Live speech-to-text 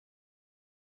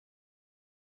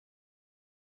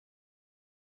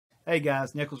Hey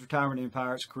guys, Nichols Retirement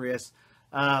Empire, it's Chris.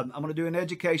 I'm going to do an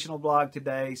educational blog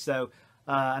today. So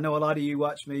I know a lot of you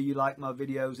watch me, you like my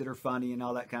videos that are funny and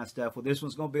all that kind of stuff. Well, this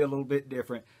one's going to be a little bit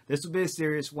different. This will be a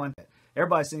serious one.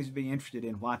 Everybody seems to be interested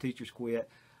in why teachers quit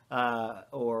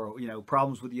or,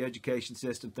 problems with the education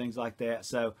system, things like that.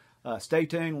 So stay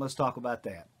tuned. Let's talk about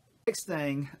that. Next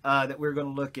thing that we're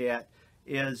going to look at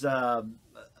is, and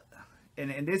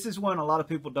this is one a lot of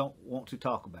people don't want to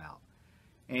talk about,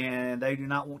 and they do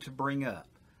not want to bring up.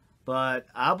 But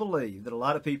I believe that a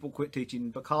lot of people quit teaching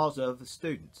because of the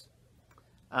students,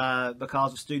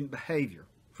 because of student behavior,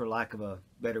 for lack of a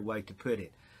better way to put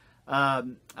it.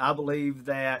 I believe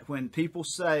that when people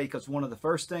say, because one of the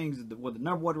first things, the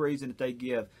number one reason that they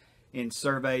give in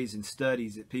surveys and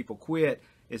studies that people quit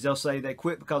is they'll say they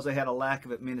quit because they had a lack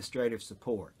of administrative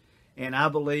support. And I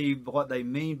believe what they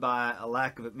mean by a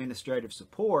lack of administrative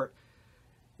support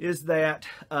is that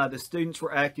the students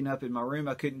were acting up in my room.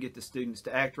 I couldn't get the students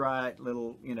to act right.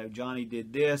 Little, Johnny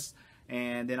did this,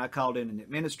 and then I called in an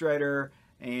administrator,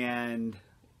 and,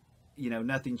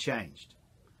 nothing changed.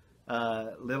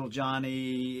 Little Johnny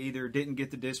either didn't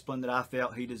get the discipline that I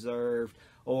felt he deserved,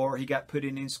 or he got put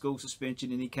in school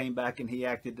suspension and he came back and he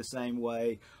acted the same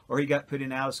way, or he got put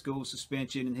in out of school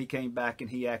suspension and he came back and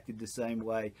he acted the same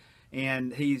way,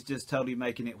 and he's just totally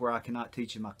making it where I cannot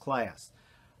teach in my class.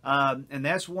 And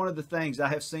that's one of the things. I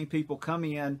have seen people come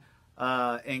in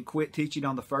and quit teaching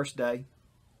on the first day.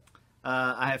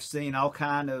 I have seen all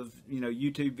kind of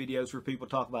YouTube videos where people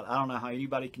talk about, I don't know how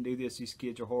anybody can do this, these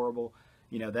kids are horrible,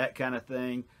 that kind of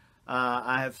thing.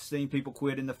 I have seen people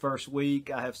quit in the first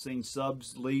week. I have seen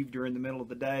subs leave during the middle of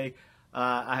the day.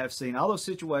 I have seen all those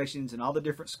situations in all the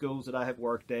different schools that I have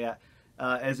worked at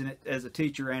as a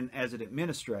teacher and as an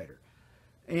administrator.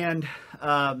 And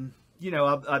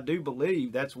I do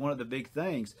believe that's one of the big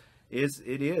things is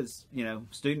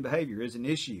student behavior is an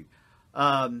issue.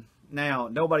 Now,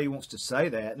 nobody wants to say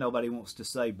that. Nobody wants to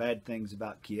say bad things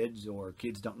about kids or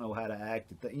kids don't know how to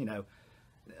act.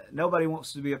 Nobody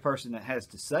wants to be a person that has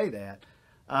to say that.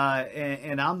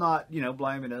 And I'm not,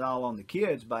 blaming it all on the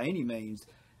kids by any means.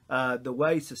 The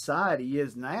way society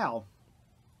is now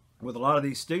with a lot of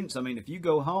these students, I mean, if you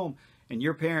go home and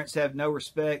your parents have no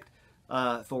respect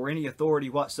for any authority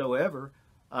whatsoever,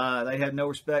 they have no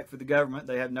respect for the government,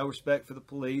 they have no respect for the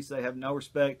police, they have no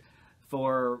respect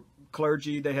for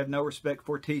clergy, they have no respect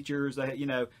for teachers.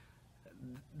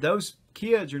 Those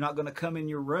kids are not going to come in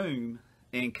your room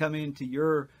and come into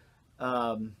your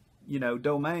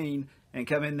domain and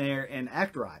come in there and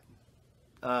act right.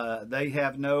 They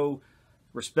have no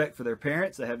respect for their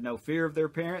parents, they have no fear of their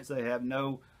parents, they have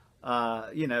no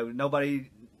nobody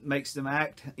makes them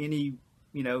act any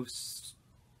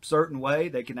certain way.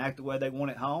 They can act the way they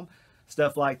want at home,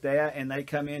 stuff like that, and they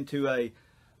come into a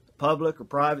public or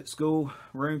private school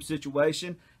room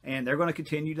situation and they're going to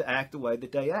continue to act the way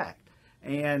that they act.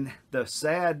 And the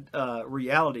sad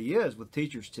reality is with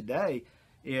teachers today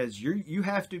is you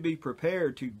have to be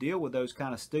prepared to deal with those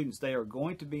kind of students. They are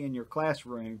going to be in your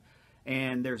classroom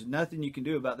and there's nothing you can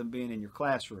do about them being in your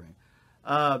classroom.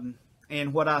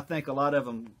 And what I think a lot of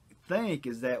them think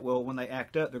is that, well, when they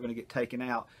act up, they're going to get taken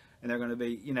out and they're going to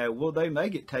be, they may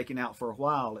get taken out for a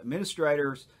while.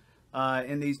 Administrators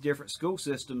in these different school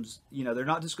systems, they're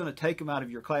not just going to take them out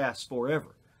of your class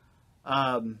forever.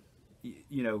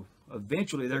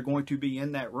 Eventually they're going to be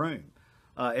in that room.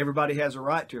 Everybody has a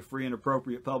right to a free and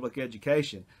appropriate public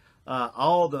education.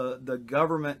 All the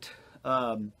government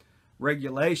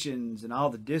regulations and all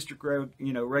the district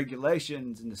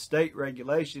regulations and the state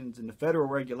regulations and the federal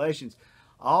regulations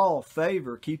all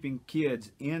favor keeping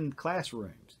kids in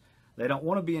classrooms. They don't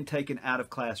want to be taken out of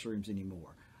classrooms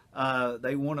anymore.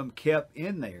 They want them kept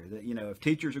in there. That if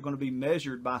teachers are going to be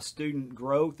measured by student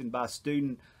growth and by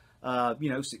student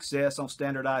success on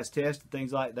standardized tests and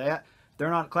things like that, if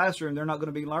they're not in a classroom, they're not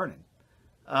going to be learning.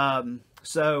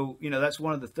 So that's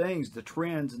one of the things. The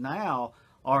trends now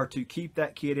are to keep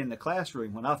that kid in the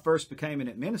classroom. When I first became an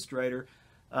administrator,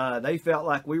 they felt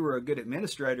like we were a good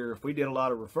administrator if we did a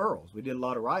lot of referrals. We did a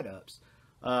lot of write-ups.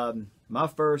 My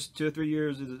first 2 or 3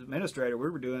 years as an administrator, we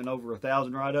were doing over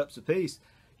 1,000 write-ups a piece,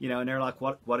 and they're like,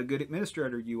 what a good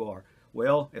administrator you are.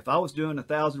 Well, if I was doing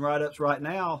 1,000 write-ups right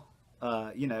now,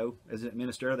 as an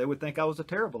administrator, they would think I was a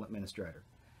terrible administrator.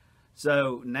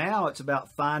 So now it's about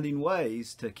finding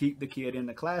ways to keep the kid in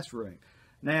the classroom.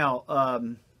 Now,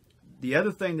 the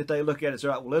other thing that they look at is,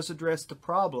 all right, well, let's address the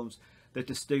problems that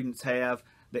the students have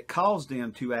that cause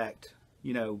them to act,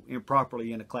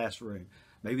 improperly in a classroom.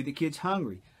 Maybe the kid's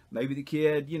hungry. Maybe the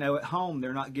kid, at home,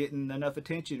 they're not getting enough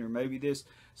attention, or maybe this.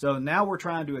 So now we're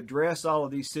trying to address all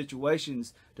of these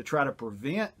situations to try to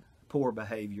prevent poor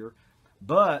behavior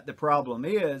But the problem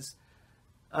is,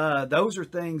 those are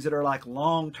things that are like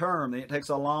long term. It takes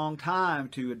a long time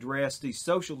to address these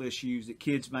social issues that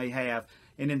kids may have.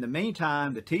 And in the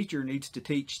meantime, the teacher needs to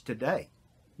teach today.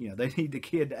 They need the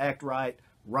kid to act right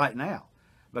now,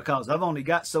 because I've only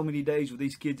got so many days with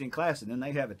these kids in class, and then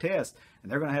they have a test,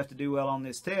 and they're going to have to do well on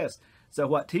this test. So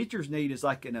what teachers need is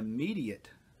like an immediate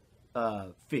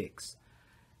fix.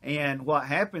 And what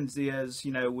happens is,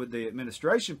 with the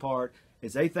administration part,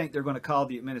 is they think they're going to call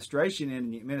the administration in,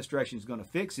 and the administration is going to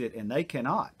fix it, and they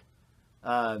cannot.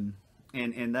 And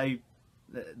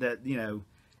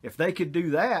if they could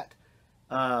do that,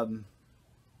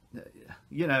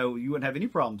 you wouldn't have any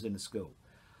problems in the school.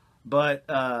 But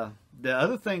the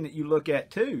other thing that you look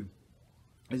at too,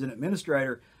 as an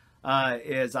administrator,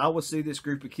 is I will see this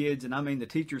group of kids, and I mean the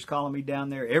teachers calling me down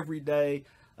there every day.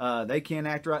 They can't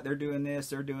act right. They're doing this.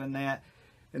 They're doing that.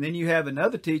 And then you have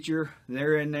another teacher.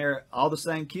 They're in there, all the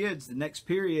same kids the next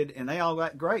period, and they all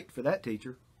act great for that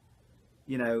teacher.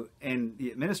 And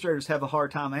the administrators have a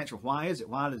hard time answering, why is it?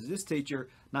 Why does this teacher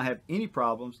not have any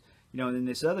problems? And then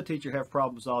this other teacher have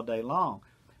problems all day long.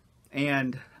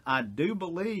 And I do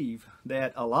believe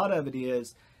that a lot of it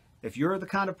is, if you're the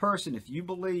kind of person, if you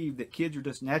believe that kids are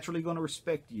just naturally going to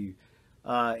respect you,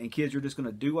 and kids are just going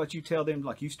to do what you tell them,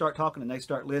 like you start talking and they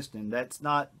start listening, that's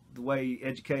not the way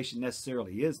education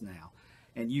necessarily is now.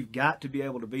 And you've got to be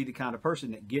able to be the kind of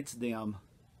person that gets them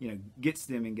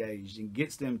engaged, and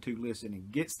gets them to listen,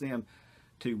 and gets them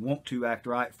to want to act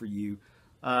right for you,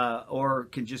 or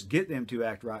can just get them to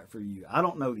act right for you. I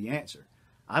don't know the answer.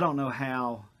 I don't know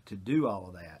how to do all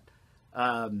of that.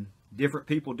 Different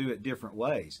people do it different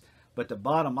ways. But the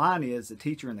bottom line is, the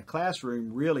teacher in the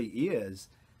classroom really is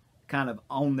kind of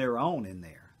on their own in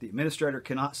there. The administrator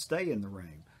cannot stay in the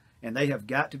room, and they have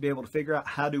got to be able to figure out,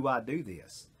 how do I do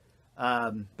this?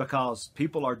 Because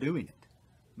people are doing it.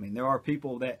 I mean, there are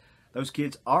people that those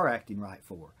kids are acting right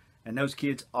for, and those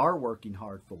kids are working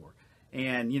hard for.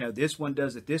 And, this one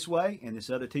does it this way, and this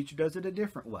other teacher does it a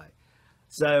different way.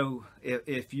 So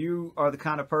if you are the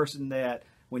kind of person that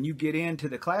when you get into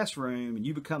the classroom and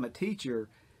you become a teacher,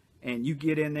 and you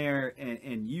get in there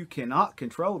and you cannot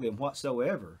control them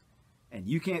whatsoever, and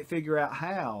you can't figure out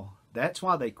how, that's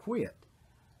why they quit.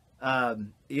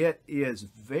 It is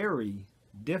very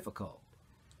difficult.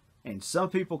 And some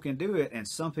people can do it, and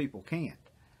some people can't.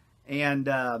 And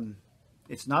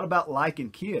it's not about liking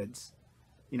kids.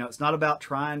 It's not about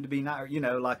trying to be nice.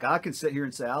 Like I can sit here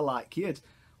and say I like kids.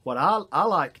 What I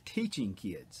like teaching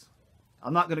kids.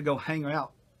 I'm not going to go hang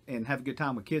out and have a good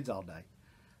time with kids all day.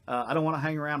 I don't want to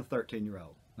hang around a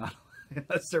 13-year-old.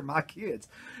 Unless they're my kids,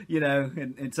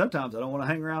 and sometimes I don't want to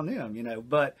hang around them,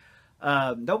 but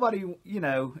nobody,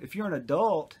 if you're an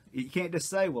adult, you can't just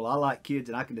say, well, I like kids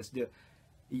and I can just do it.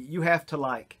 You have to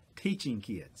like teaching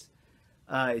kids.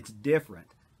 It's different,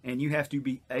 and you have to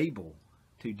be able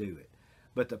to do it.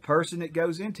 But the person that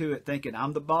goes into it thinking,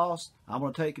 I'm the boss, I'm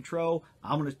going to take control,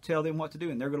 I'm going to tell them what to do,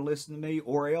 and they're going to listen to me,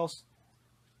 or else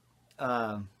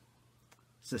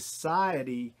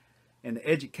society and the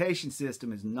education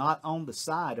system is not on the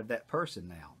side of that person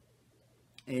now.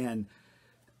 And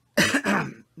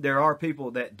there are people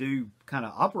that do kind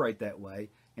of operate that way,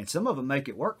 and some of them make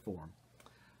it work for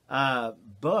them.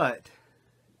 But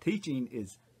teaching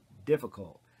is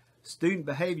difficult. Student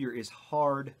behavior is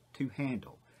hard to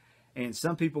handle. And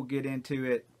some people get into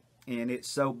it, and it's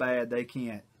so bad they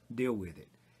can't deal with it.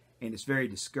 And it's very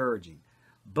discouraging.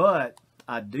 But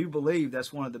I do believe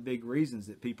that's one of the big reasons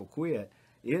that people quit,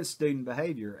 is student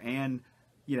behavior, and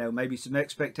maybe some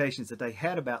expectations that they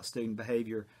had about student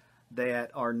behavior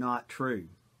that are not true.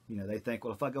 They think,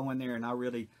 well, if I go in there and I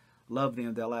really love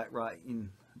them, they'll act right. And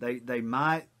they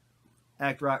might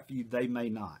act right for you, they may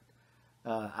not.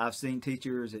 I've seen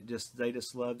teachers that they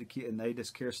just love the kid and they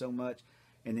just care so much,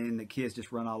 and then the kids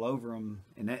just run all over them,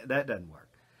 and that doesn't work.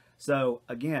 So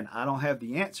again, I don't have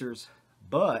the answers,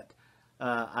 but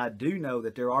I do know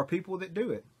that there are people that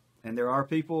do it. And there are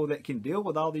people that can deal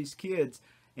with all these kids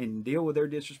and deal with their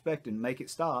disrespect and make it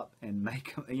stop, and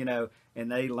make,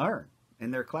 and they learn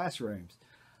in their classrooms.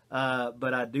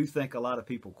 But I do think a lot of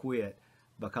people quit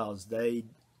because they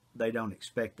don't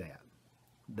expect that.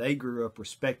 They grew up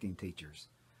respecting teachers.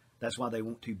 That's why they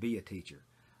want to be a teacher.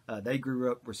 They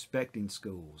grew up respecting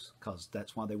schools because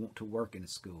that's why they want to work in a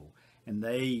school. And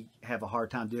they have a hard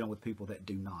time dealing with people that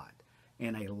do not.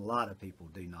 And a lot of people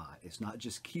do not. It's not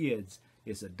just kids.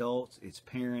 It's adults, it's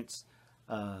parents,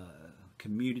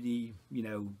 community,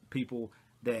 people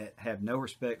that have no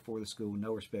respect for the school,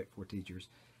 no respect for teachers,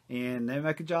 and they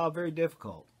make a job very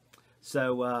difficult.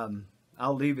 So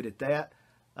I'll leave it at that.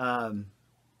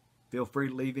 Feel free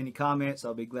to leave any comments.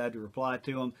 I'll be glad to reply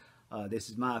to them. This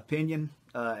is my opinion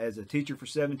as a teacher for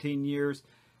 17 years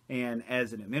and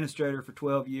as an administrator for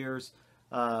 12 years.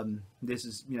 This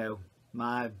is,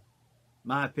 my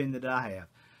opinion that I have.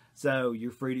 So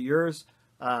you're free to yours.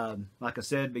 Like I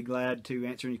said, be glad to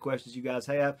answer any questions you guys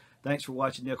have. Thanks for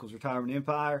watching Nichols Retirement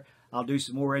Empire. I'll do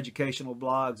some more educational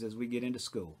blogs as we get into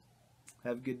school.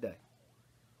 Have a good day.